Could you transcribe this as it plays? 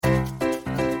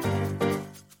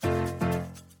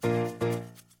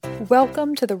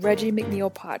Welcome to the Reggie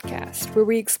McNeil Podcast, where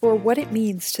we explore what it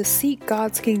means to seek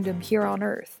God's kingdom here on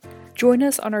earth. Join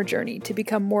us on our journey to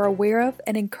become more aware of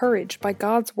and encouraged by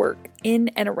God's work in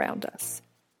and around us.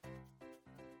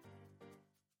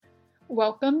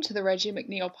 Welcome to the Reggie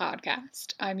McNeil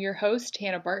Podcast. I'm your host,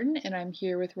 Hannah Barton, and I'm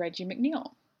here with Reggie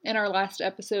McNeil. In our last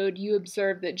episode, you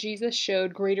observed that Jesus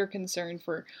showed greater concern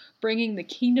for bringing the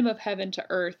kingdom of heaven to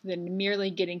earth than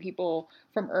merely getting people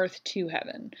from earth to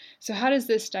heaven. So how does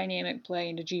this dynamic play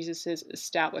into Jesus'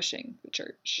 establishing the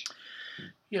church?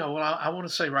 Yeah, well, I want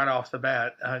to say right off the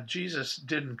bat, Jesus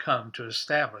didn't come to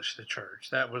establish the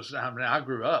church. I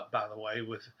grew up, by the way,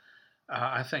 with,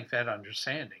 I think, that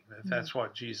understanding that that's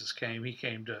what Jesus came. He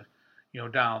came to,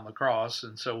 die on the cross,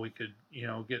 and so we could,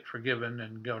 get forgiven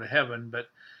and go to heaven. But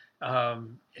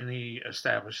and he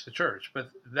established the church. But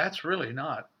that's really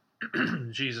not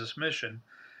Jesus' mission.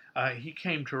 He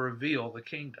came to reveal the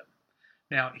kingdom.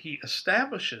 Now, he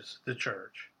establishes the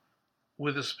church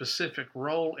with a specific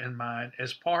role in mind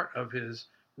as part of his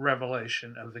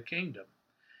revelation of the kingdom.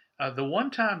 The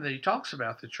one time that he talks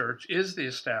about the church is the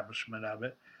establishment of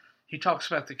it. He talks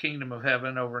about the kingdom of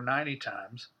heaven over 90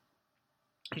 times.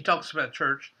 He talks about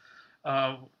church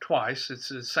twice. It's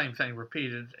the same thing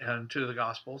repeated in two of the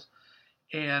Gospels.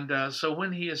 And so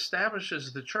when he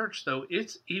establishes the church, though,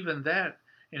 it's even that,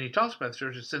 and he talks about the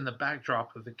church, it's in the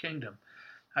backdrop of the kingdom.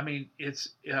 I mean, it's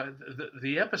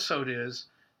the episode is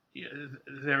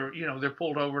they're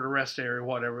pulled over to rest area,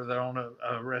 whatever. They're on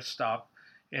a rest stop,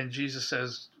 and Jesus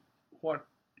says,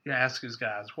 ask his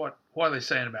guys, what are they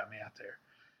saying about me out there?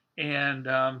 And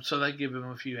so they give him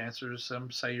a few answers. Some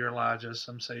say you're Elijah,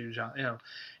 some say you're John,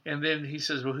 And then he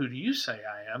says, well, who do you say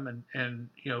I am? And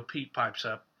Pete pipes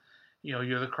up,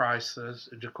 you're the Christ,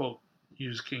 to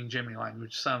use King Jimmy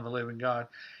language, Son of the living God.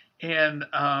 And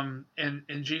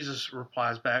Jesus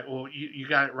replies back, well, you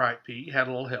got it right, Pete. You had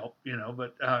a little help,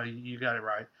 but you got it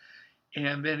right.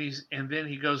 And then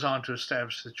he goes on to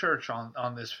establish the church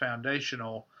on this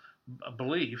foundational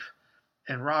belief.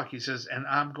 And rock, he says, and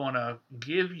I'm going to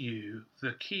give you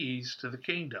the keys to the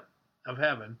kingdom of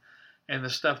heaven, and the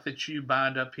stuff that you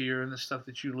bind up here and the stuff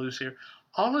that you loose here.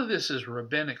 All of this is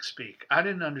rabbinic speak. I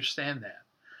didn't understand that,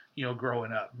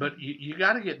 growing up. But you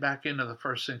got to get back into the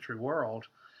first century world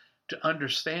to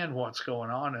understand what's going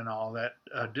on in all that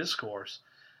discourse.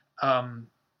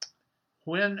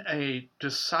 When a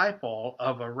disciple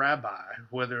of a rabbi,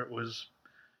 whether it was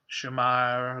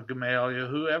Shammai or Gamaliel,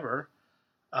 whoever,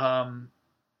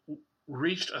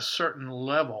 reached a certain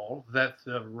level that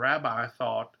the rabbi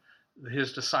thought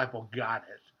his disciple got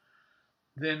it,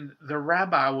 then the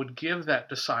rabbi would give that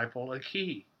disciple a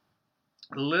key.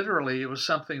 Literally, it was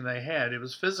something they had. It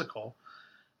was physical.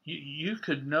 You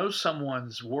could know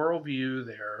someone's worldview,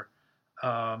 their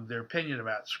opinion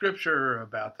about Scripture,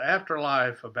 about the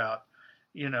afterlife, about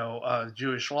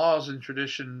Jewish laws and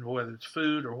tradition, whether it's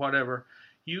food or whatever.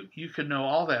 You could know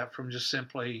all that from just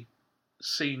simply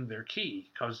seeing their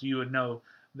key, because you would know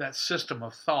that system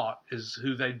of thought is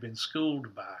who they'd been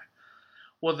schooled by.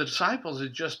 Well, the disciples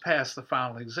had just passed the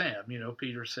final exam.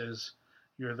 Peter says,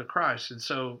 you're the Christ. And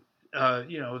so,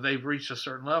 they've reached a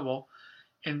certain level.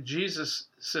 And Jesus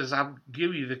says, I'll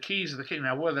give you the keys of the kingdom.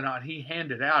 Now, whether or not he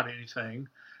handed out anything,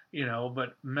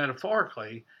 but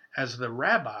metaphorically, as the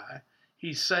rabbi,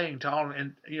 he's saying to all,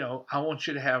 and, I want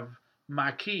you to have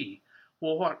my key.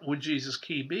 Well, what would Jesus'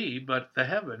 key be but the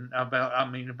heaven,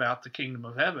 about the kingdom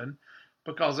of heaven,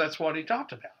 because that's what he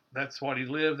talked about. That's what he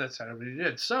lived. That's what he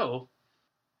did. So,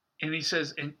 and he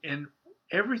says, and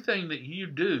everything that you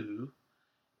do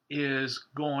is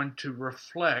going to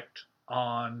reflect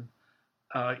on,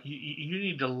 you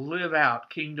need to live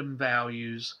out kingdom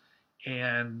values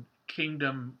and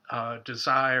kingdom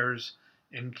desires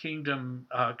and kingdom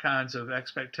kinds of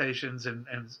expectations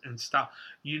and stuff.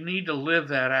 You need to live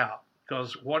that out,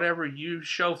 because whatever you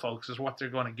show folks is what they're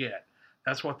going to get.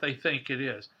 That's what they think it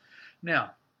is.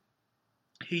 Now,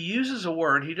 he uses a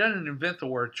word. He doesn't invent the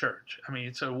word church. I mean,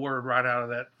 it's a word right out of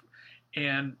that.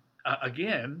 And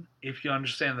again, if you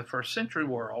understand the first century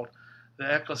world, the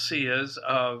ecclesias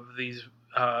of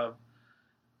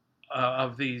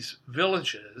these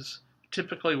villages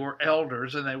typically were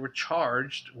elders, and they were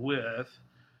charged with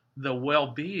the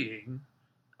well-being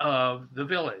of the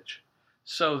village,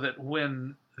 so that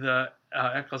when the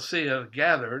ecclesia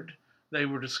gathered, they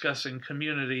were discussing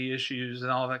community issues and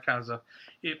all that kind of stuff.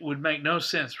 It would make no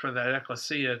sense for that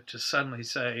ecclesia to suddenly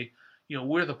say,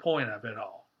 we're the point of it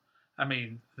all. I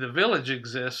mean, the village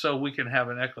exists so we can have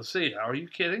an ecclesia. Are you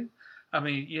kidding? I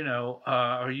mean,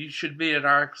 or you should be at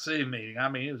our ecclesia meeting. I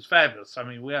mean, it was fabulous. I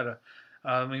mean, we had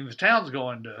the town's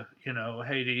going to,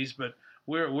 Hades, but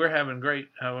we're having great.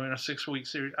 We're in a 6-week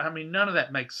series. I mean, none of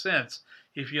that makes sense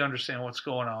if you understand what's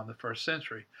going on in the first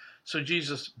century. So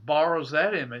Jesus borrows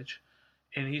that image,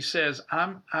 and he says,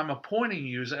 I'm appointing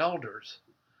you as elders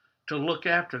to look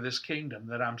after this kingdom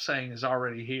that I'm saying is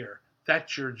already here.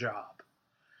 That's your job.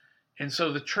 And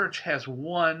so the church has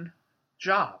one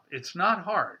job. It's not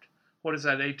hard. What is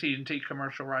that AT&T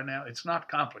commercial right now? It's not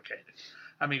complicated.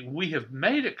 I mean, we have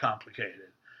made it complicated,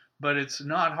 but it's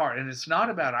not hard. And it's not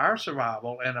about our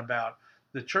survival and about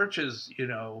the church's,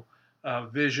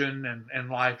 vision and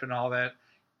life and all that.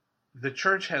 The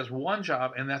church has one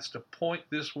job, and that's to point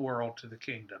this world to the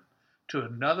kingdom, to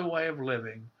another way of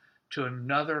living, to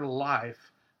another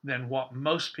life than what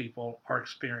most people are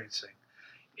experiencing.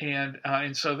 And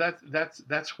so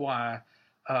that's why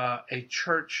a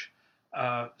church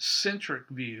centric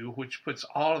view, which puts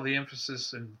all of the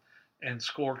emphasis and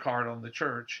scorecard on the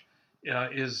church,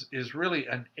 is really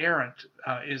an errant,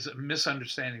 is a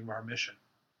misunderstanding of our mission.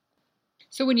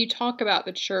 So when you talk about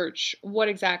the church, what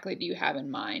exactly do you have in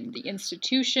mind? The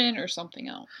institution or something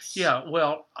else? Yeah,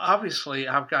 well, obviously,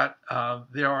 I've got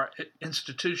there are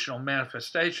institutional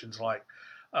manifestations like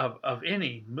of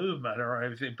any movement or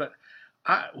everything, but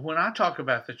when I talk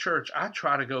about the church, I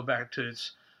try to go back to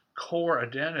its core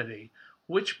identity,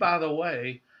 which, by the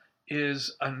way,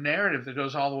 is a narrative that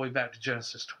goes all the way back to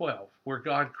Genesis 12, where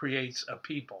God creates a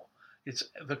people. It's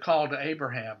the call to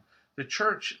Abraham. The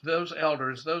church, those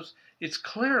elders, it's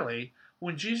clearly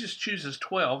when Jesus chooses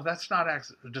 12, that's not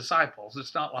disciples.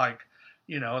 It's not like,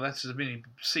 that's as many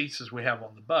seats as we have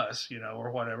on the bus,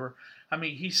 or whatever. I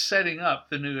mean, he's setting up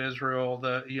the new Israel.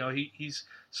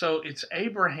 So it's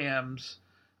Abraham's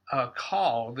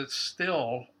call that's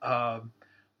still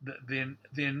the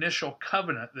initial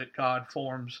covenant that God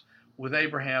forms with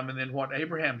Abraham, and then what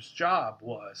Abraham's job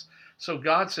was. So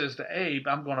God says to Abe,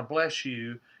 I'm going to bless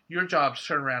you. Your job's to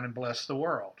turn around and bless the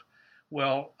world.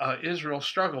 Well, Israel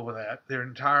struggled with that. Their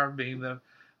entire being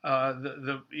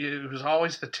it was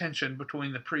always the tension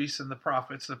between the priests and the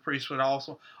prophets. The priests would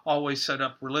also always set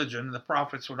up religion. The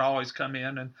prophets would always come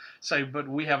in and say, but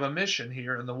we have a mission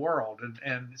here in the world.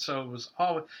 And so it was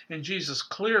always, and Jesus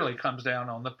clearly comes down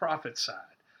on the prophet side.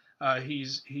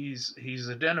 He's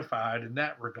identified in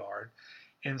that regard.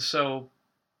 And so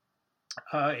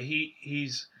I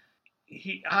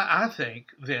think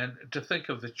then to think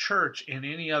of the church in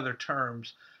any other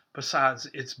terms besides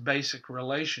its basic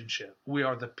relationship. We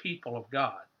are the people of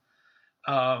God.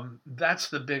 That's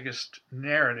the biggest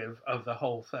narrative of the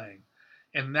whole thing.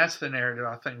 And that's the narrative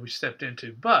I think we stepped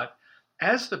into. But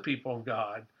as the people of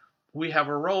God, we have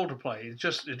a role to play.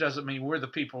 It doesn't mean we're the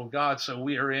people of God, so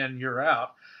we are in, you're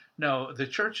out. No, the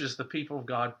church is the people of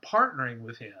God partnering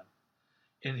with him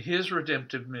in his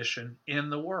redemptive mission in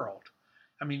the world.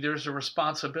 I mean, there's a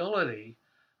responsibility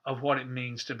of what it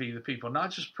means to be the people,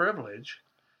 not just privilege.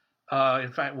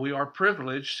 In fact, we are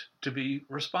privileged to be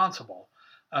responsible,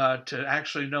 to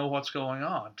actually know what's going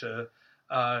on,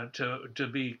 to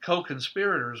be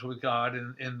co-conspirators with God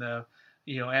in the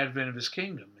advent of His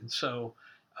kingdom. And so,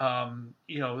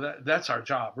 that's our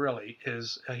job. Really,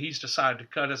 is He's decided to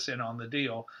cut us in on the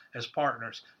deal as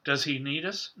partners. Does He need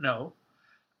us? No,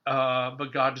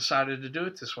 but God decided to do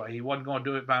it this way. He wasn't going to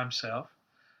do it by Himself.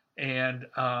 And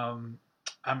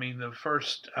the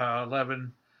first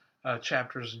 11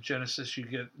 chapters of Genesis, you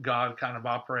get God kind of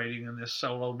operating in this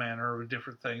solo manner with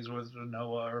different things with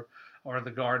Noah or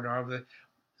the garden.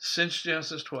 Since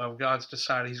Genesis 12, God's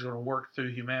decided He's going to work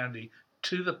through humanity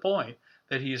to the point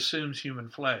that He assumes human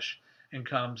flesh and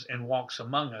comes and walks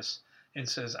among us and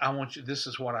says, I want you, this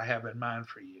is what I have in mind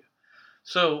for you.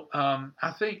 So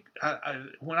I think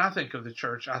when I think of the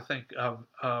church, I think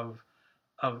of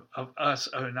us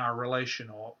in our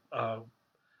relational,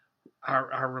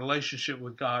 our relationship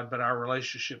with God, but our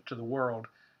relationship to the world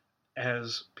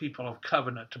as people of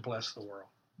covenant to bless the world.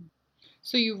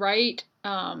 So you write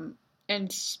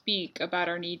and speak about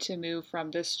our need to move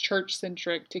from this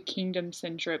church-centric to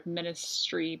kingdom-centric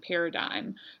ministry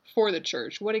paradigm for the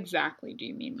church. What exactly do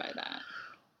you mean by that?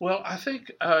 Well, I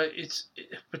think it's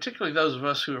particularly those of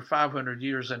us who are 500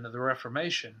 years into the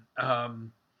Reformation.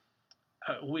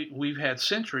 We've had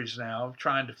centuries now of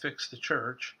trying to fix the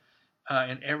church,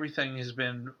 and everything has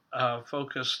been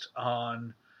focused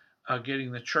on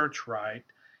getting the church right.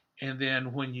 And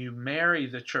then when you marry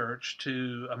the church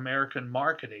to American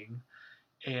marketing,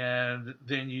 and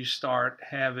then you start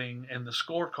having, and the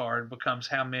scorecard becomes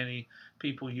how many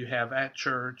people you have at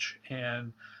church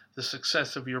and the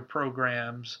success of your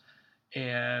programs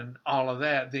and all of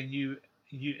that, then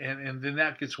and then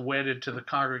that gets wedded to the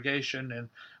congregation, and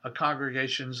a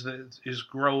congregation that is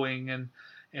growing, and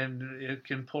and it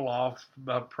can pull off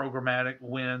programmatic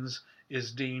wins,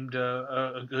 is deemed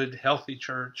a good, healthy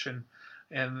church, and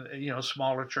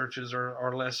smaller churches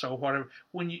are less so. Whatever.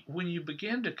 When you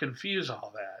begin to confuse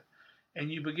all that, and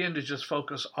you begin to just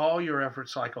focus all your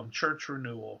efforts like on church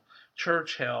renewal,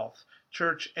 church health,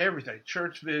 church everything,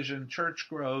 church vision, church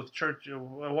growth, church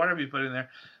whatever you put in there,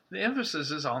 the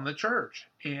emphasis is on the church.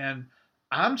 And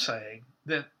I'm saying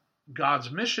that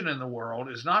God's mission in the world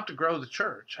is not to grow the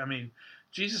church. I mean,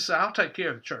 Jesus said, "I'll take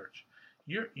care of the church.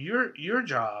 Your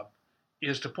job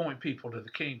is to point people to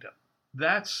the kingdom."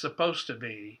 That's supposed to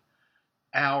be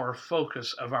our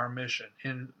focus of our mission.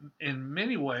 In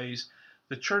many ways,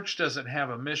 the church doesn't have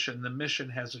a mission. The mission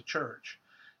has a church.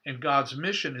 And God's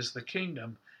mission is the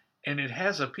kingdom, and it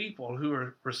has a people who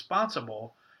are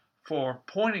responsible for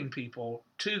pointing people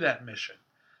to that mission.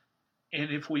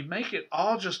 And if we make it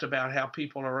all just about how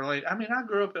people are related, I mean, I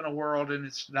grew up in a world, and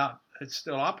it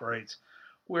still operates,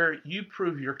 where you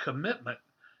prove your commitment,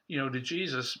 to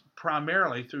Jesus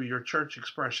primarily through your church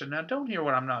expression. Now, don't hear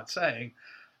what I'm not saying,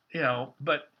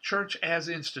 but church as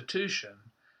institution,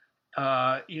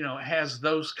 has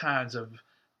those kinds of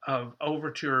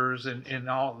overtures and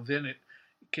all. Then it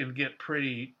can get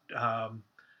pretty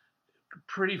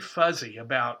fuzzy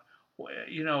about,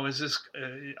 is this,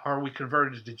 are we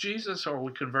converted to Jesus, or are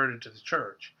we converted to the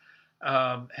church?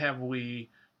 Have we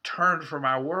turned from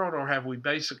our world, or have we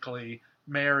basically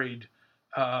married,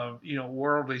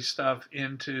 worldly stuff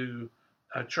into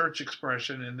a church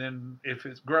expression? And then if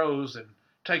it grows and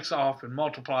takes off and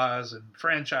multiplies and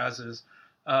franchises,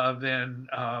 then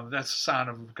that's a sign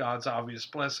of God's obvious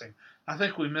blessing. I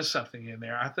think we missed something in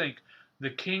there. I think the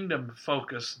kingdom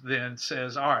focus then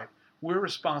says, all right, we're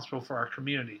responsible for our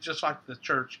community, just like the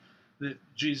church that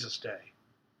Jesus day.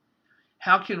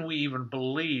 How can we even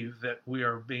believe that we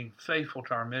are being faithful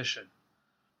to our mission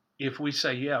if we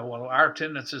say, yeah, well, our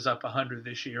attendance is up 100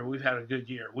 this year, we've had a good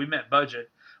year, we met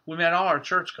budget, we met all our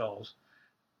church goals,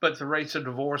 but the rates of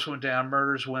divorce went down,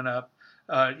 murders went up,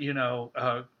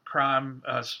 crime,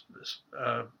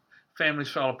 families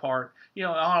fell apart.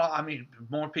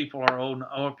 More people are on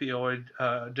opioid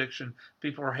addiction.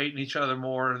 People are hating each other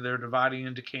more. They're dividing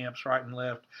into camps right and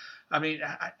left. I mean,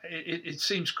 it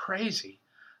seems crazy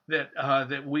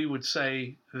that we would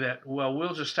say that, well,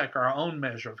 we'll just take our own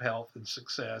measure of health and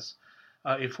success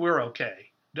if we're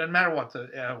okay. Doesn't matter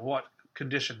what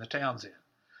condition the town's in.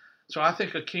 So I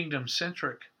think a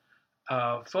kingdom-centric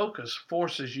focus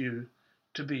forces you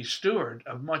to be steward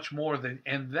of much more than,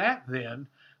 and that then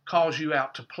calls you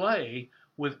out to play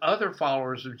with other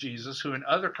followers of Jesus who in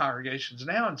other congregations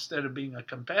now, instead of being a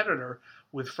competitor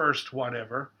with first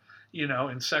whatever,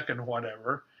 and second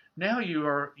whatever, now you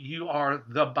are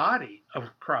the body of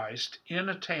Christ in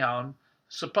a town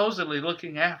supposedly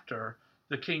looking after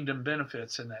the kingdom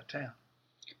benefits in that town.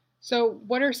 So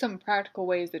what are some practical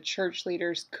ways that church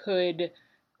leaders could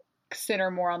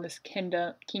center more on this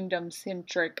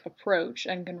kingdom-centric approach?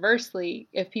 And conversely,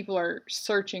 if people are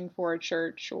searching for a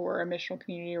church or a missional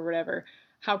community or whatever,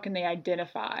 how can they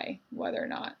identify whether or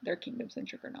not they're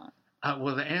kingdom-centric or not?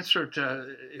 Well, the answer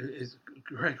is a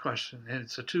great question, and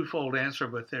it's a twofold answer,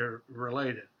 but they're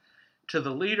related. To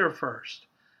the leader first,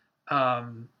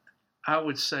 I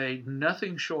would say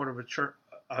nothing short of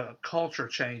a culture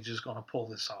change is going to pull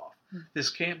this off. Mm-hmm. This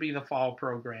can't be the fall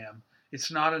program.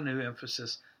 It's not a new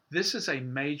emphasis. This is a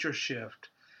major shift.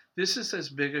 This is as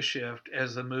big a shift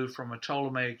as the move from a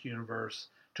Ptolemaic universe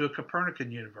to a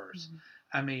Copernican universe. Mm-hmm.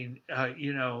 I mean,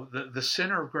 the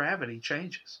center of gravity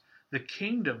changes. The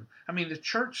kingdom, the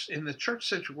church, in the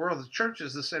church-centric world, the church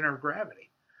is the center of gravity,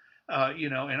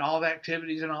 and all the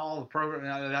activities and all the programs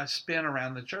that spin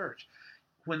around the church.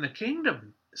 When the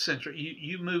kingdom-centric,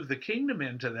 you move the kingdom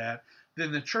into that,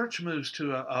 then the church moves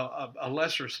to a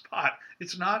lesser spot.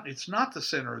 It's not the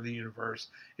center of the universe.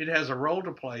 It has a role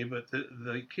to play, but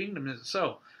the kingdom is.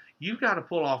 So you've got to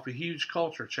pull off a huge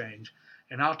culture change.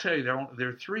 And I'll tell you, there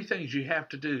are three things you have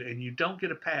to do, and you don't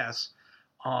get a pass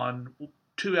on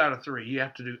 2 out of 3. You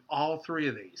have to do all 3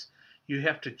 of these. You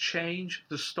have to change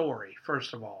the story,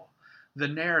 first of all. The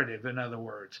narrative, in other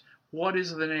words. What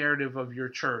is the narrative of your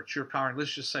church, your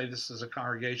let's just say this is a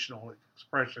congregational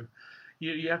expression.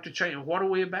 You have to change. What are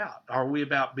we about? Are we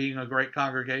about being a great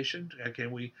congregation? Can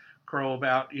we crow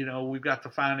about, we've got the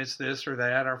finest this or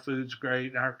that, our food's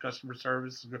great, our customer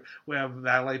service is good, we have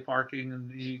valet parking,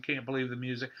 and you can't believe the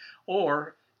music?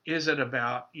 Or is it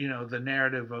about, the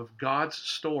narrative of God's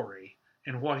story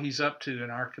and what he's up to in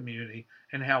our community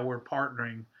and how we're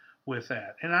partnering with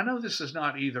that? And I know this is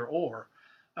not either or,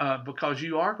 because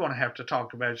you are going to have to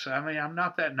talk about it. So, I'm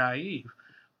not that naive.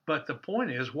 But the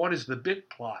point is, what is the big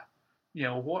plot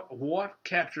What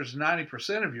captures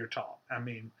 90% of your talk? I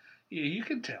mean, you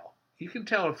can tell. You can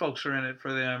tell if folks are in it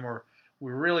for them or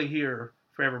we're really here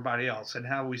for everybody else, and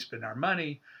how we spend our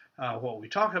money, what we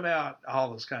talk about, all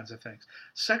those kinds of things.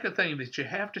 Second thing that you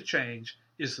have to change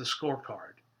is the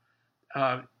scorecard.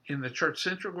 In the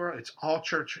church-centric world, it's all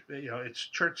church. It's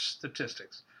church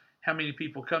statistics. How many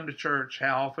people come to church?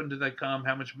 How often do they come?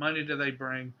 How much money do they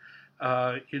bring?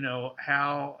 Just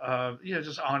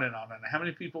on and on. And how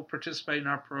many people participate in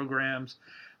our programs?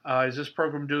 Is this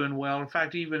program doing well? In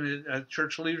fact, even at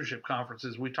church leadership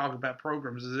conferences, we talk about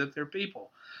programs as if they're people.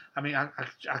 I mean, I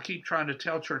keep trying to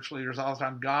tell church leaders all the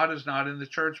time, God is not in the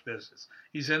church business.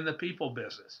 He's in the people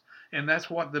business. And that's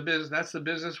that's the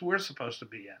business we're supposed to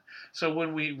be in. So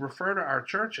when we refer to our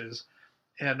churches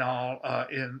and all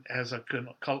in as a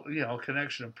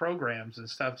connection of programs and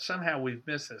stuff, somehow we've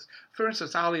missed this. For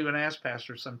instance, I'll even ask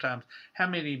pastors sometimes, how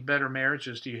many better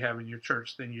marriages do you have in your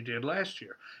church than you did last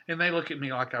year? And they look at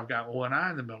me like I've got one eye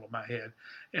in the middle of my head,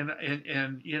 and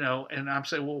I'm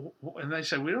saying, well, and they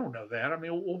say, we don't know that. I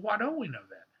mean, well, why don't we know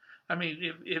that? I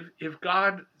mean, if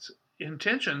God's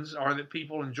intentions are that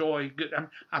people enjoy good,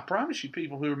 I promise you,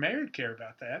 people who are married care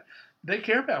about that. They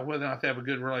care about whether or not they have a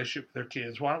good relationship with their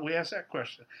kids. Why don't we ask that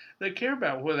question? They care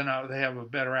about whether or not they have a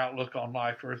better outlook on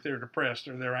life, or if they're depressed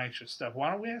or they're anxious stuff.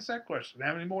 Why don't we ask that question?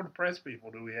 How many more depressed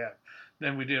people do we have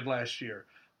than we did last year?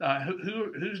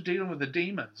 Who's dealing with the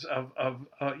demons of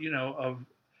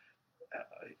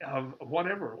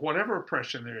whatever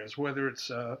oppression there is, whether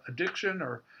it's addiction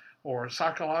or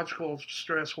psychological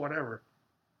stress, whatever.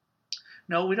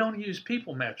 No, we don't use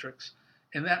people metrics,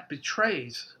 and that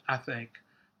betrays, I think,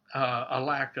 a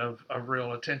lack of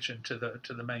real attention to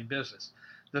the main business.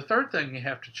 The third thing you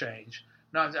have to change,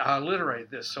 I'll alliterate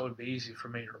this so it'd be easy for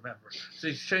me to remember. So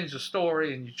you change the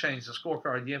story and you change the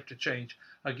scorecard, you have to change,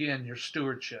 again, your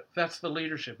stewardship. That's the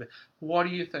leadership. What do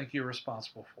you think you're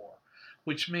responsible for?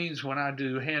 Which means when I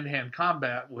do hand-to-hand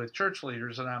combat with church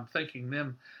leaders and I'm thinking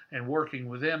them and working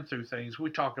with them through things, we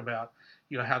talk about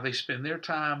how they spend their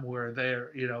time, where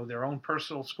they're their own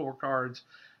personal scorecards.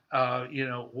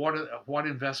 What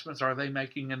investments are they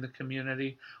making in the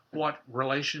community? What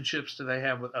relationships do they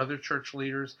have with other church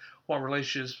leaders? What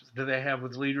relationships do they have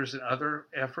with leaders in other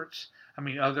efforts? I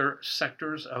mean, other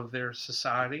sectors of their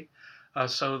society.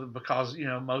 Because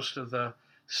most of the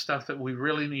stuff that we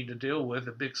really need to deal with,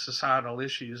 the big societal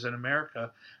issues in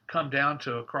America, come down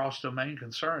to a cross-domain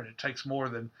concern. It takes more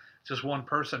than just one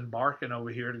person barking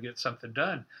over here to get something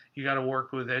done. You got to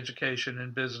work with education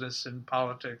and business and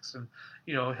politics and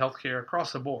healthcare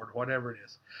across the board, whatever it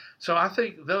is. So I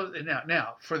think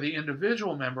now for the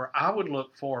individual member, I would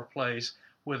look for a place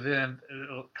within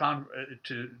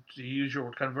to use your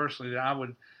word conversely, that I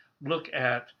would look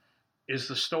at, is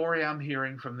the story I'm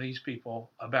hearing from these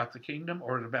people about the kingdom,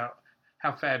 or about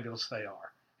how fabulous they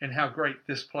are and how great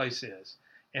this place is,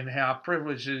 and how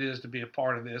privileged it is to be a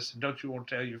part of this, and don't you want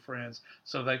to tell your friends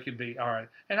so they can be all right?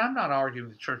 And I'm not arguing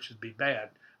the churches be bad.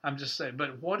 I'm just saying,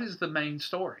 but what is the main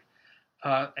story?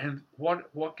 And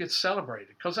what gets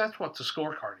celebrated? Because that's what the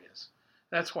scorecard is.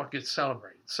 That's what gets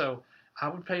celebrated. So I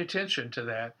would pay attention to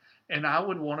that, and I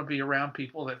would want to be around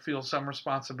people that feel some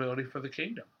responsibility for the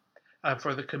kingdom,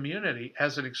 for the community,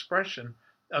 as an expression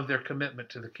of their commitment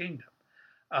to the kingdom,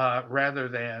 rather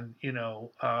than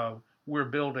we're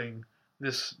building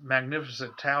this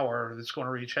magnificent tower that's going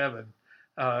to reach heaven.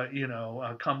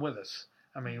 Come with us.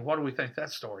 I mean, what do we think that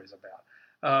story is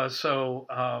about? So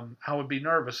I would be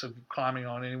nervous of climbing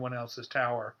on anyone else's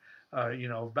tower,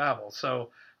 of Babel. So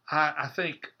I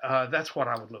think that's what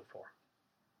I would look for.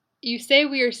 You say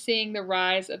we are seeing the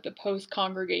rise of the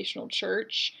post-congregational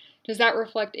church. Does that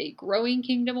reflect a growing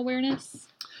kingdom awareness?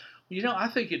 I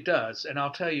think it does, and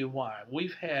I'll tell you why.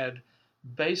 We've had,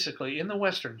 basically, in the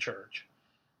Western church,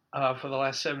 for the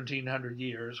last 1,700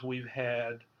 years, we've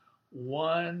had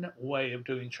one way of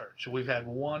doing church. We've had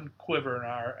one quiver in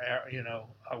our,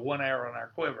 one arrow in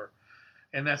our quiver,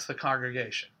 and that's the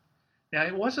congregation. Now,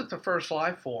 it wasn't the first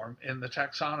life form in the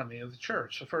taxonomy of the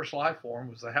church. The first life form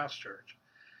was the house church.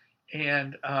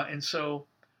 And so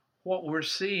what we're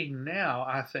seeing now,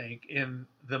 I think, in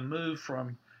the move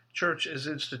from church as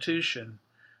institution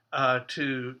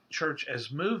to church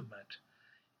as movement,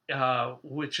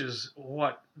 which is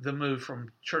what the move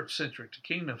from church-centric to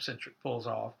kingdom-centric pulls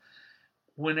off.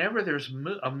 Whenever there's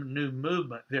a new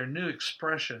movement, there are new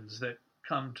expressions that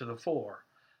come to the fore,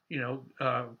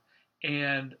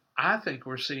 and I think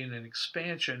we're seeing an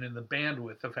expansion in the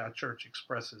bandwidth of how church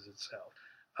expresses itself.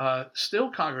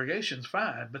 Still, congregation's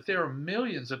fine, but there are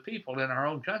millions of people in our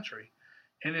own country,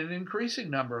 and an increasing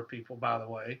number of people, by the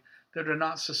way, that are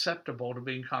not susceptible to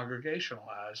being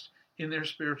congregationalized in their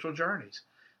spiritual journeys.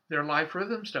 Their life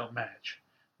rhythms don't match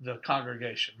the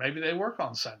congregation. Maybe they work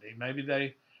on Sunday. Maybe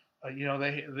they're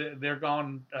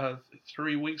gone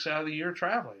 3 weeks out of the year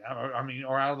traveling.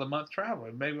 Or out of the month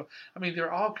traveling. There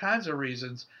are all kinds of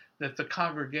reasons that the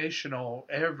congregational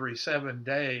every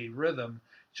 7-day rhythm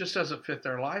just doesn't fit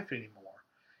their life anymore.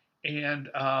 And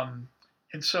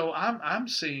so I'm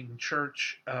seeing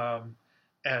church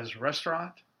as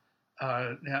restaurant.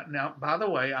 Now, by the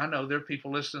way, I know there are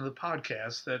people listening to the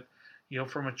podcast that,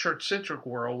 from a church-centric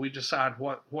world, we decide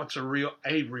what's a real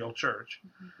church.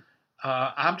 Mm-hmm.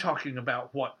 I'm talking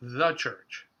about what the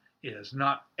church is,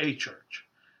 not a church.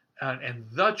 And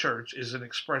the church is an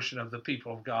expression of the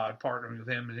people of God partnering with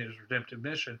Him in His redemptive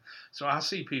mission. So I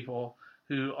see people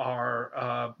who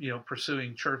are,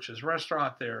 pursuing church as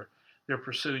restaurant. They're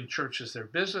pursuing church as their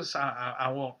business. I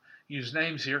won't use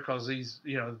names here because these,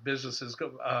 businesses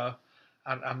go.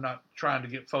 I'm not trying to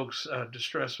get folks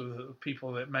distressed with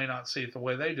people that may not see it the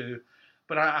way they do.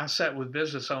 But I sat with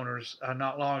business owners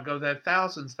not long ago that had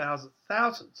thousands. They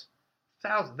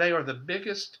are the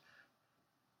biggest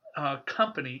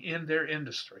company in their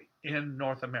industry in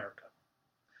North America.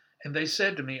 And they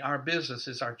said to me, our business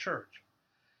is our church.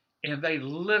 And they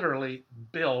literally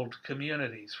build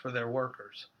communities for their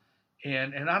workers.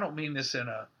 And I don't mean this in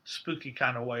a spooky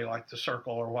kind of way like The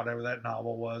Circle or whatever that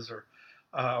novel was or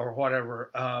whatever.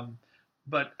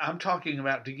 But I'm talking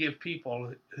about to give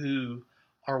people who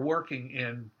are working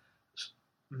in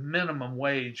minimum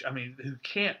wage, who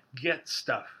can't get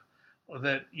stuff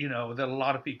that a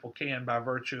lot of people can by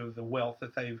virtue of the wealth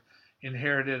that they've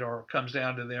inherited or comes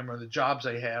down to them or the jobs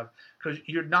they have, because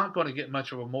you're not going to get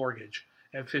much of a mortgage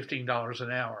at $15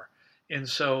 an hour. And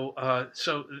so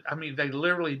they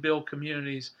literally build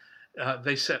communities.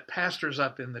 They set pastors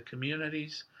up in the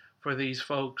communities for these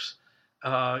folks,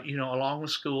 along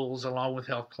with schools, along with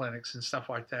health clinics and stuff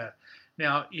like that.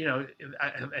 Now,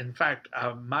 in fact,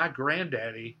 my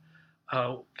granddaddy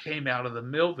came out of the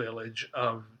mill village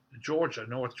of Georgia,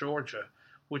 North Georgia,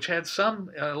 which had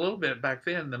a little bit back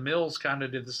then. The mills kind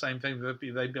of did the same thing.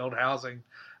 They built housing,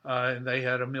 and they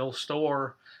had a mill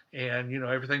store, and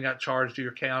everything got charged to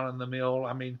your account in the mill.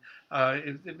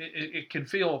 It can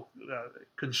feel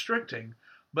constricting,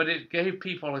 but it gave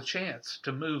people a chance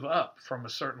to move up from a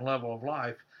certain level of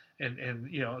life. And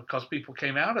because people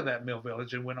came out of that mill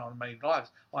village and went on and made lives,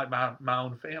 like my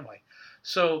own family.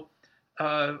 So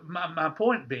my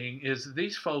point being is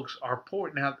these folks are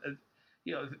poor now.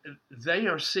 They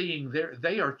are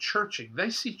they are churching.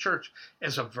 They see church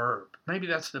as a verb. Maybe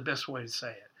that's the best way to say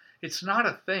it. It's not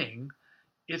a thing.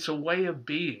 It's a way of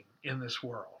being in this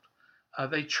world.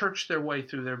 They church their way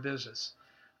through their business.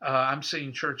 I'm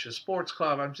seeing churches, sports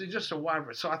club. I'm seeing just a wide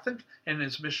variety. So I think, and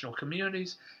its missional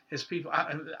communities, as people,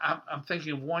 I'm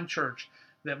thinking of one church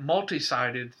that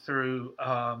multi-sided through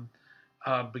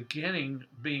beginning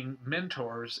being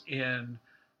mentors in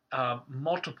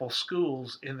multiple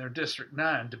schools in their District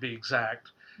 9, to be exact.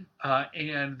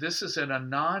 And this is in a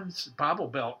non-Bible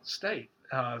Belt state.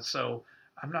 So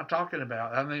I'm not talking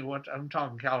about, I'm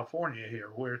talking California here,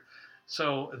 where.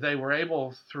 So they were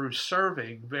able, through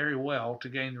serving very well, to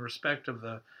gain the respect of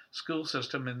the school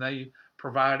system, and they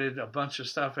provided a bunch of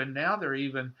stuff. And now they're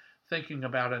even thinking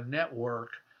about a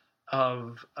network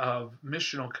of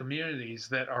missional communities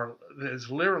that is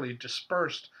literally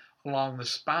dispersed along the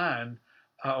spine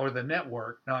or the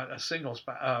network, not a single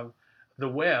spine, the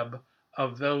web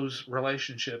of those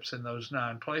relationships in those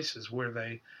 9 places where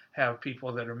they have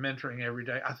people that are mentoring every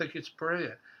day. I think it's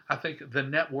brilliant. I think the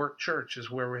network church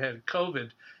is where we're headed.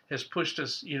 COVID has pushed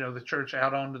us, the church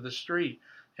out onto the street.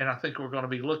 And I think we're going to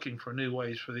be looking for new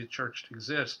ways for the church to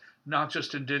exist, not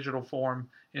just in digital form,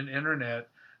 in internet,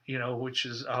 which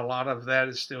is a lot of that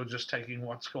is still just taking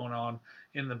what's going on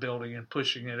in the building and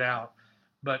pushing it out.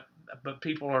 But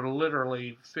people are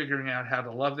literally figuring out how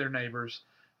to love their neighbors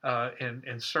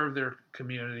and serve their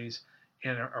communities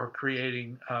and are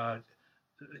creating,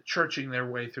 churching their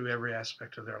way through every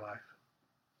aspect of their life.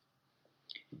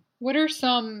 What are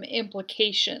some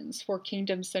implications for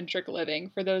kingdom-centric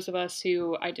living for those of us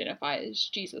who identify as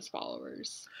Jesus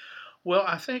followers? Well,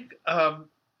 I think, and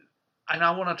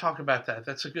I want to talk about that.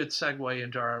 That's a good segue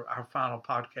into our final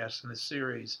podcast in this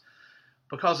series,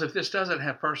 because if this doesn't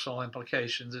have personal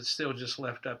implications, it's still just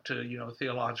left up to,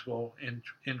 theological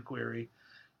inquiry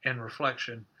and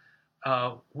reflection,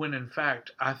 when in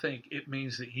fact, I think it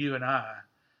means that you and I,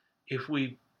 if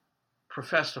we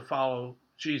profess to follow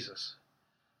Jesus,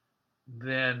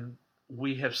 then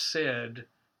we have said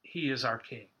He is our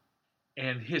King.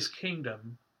 And His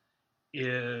kingdom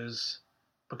is,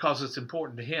 because it's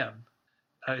important to Him,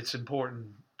 it's important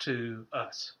to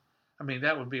us.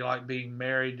 That would be like being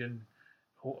married and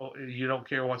you don't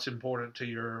care what's important to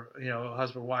your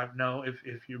husband, wife. No,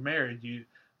 if you're married,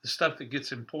 the stuff that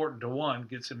gets important to one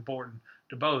gets important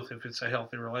to both if it's a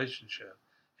healthy relationship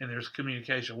and there's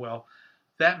communication. Well,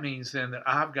 that means then that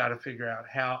I've got to figure out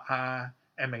how I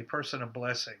am a person of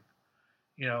blessing,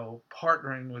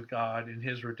 partnering with God in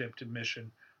His redemptive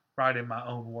mission right in my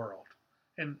own world.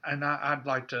 And I'd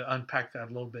like to unpack that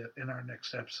a little bit in our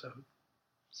next episode.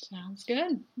 Sounds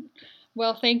good.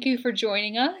 Well, thank you for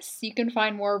joining us. You can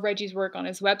find more of Reggie's work on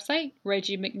his website,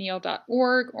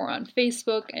 reggiemcneil.org, or on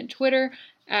Facebook and Twitter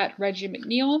at Reggie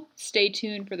McNeil. Stay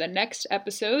tuned for the next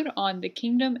episode on The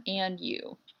Kingdom and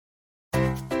You.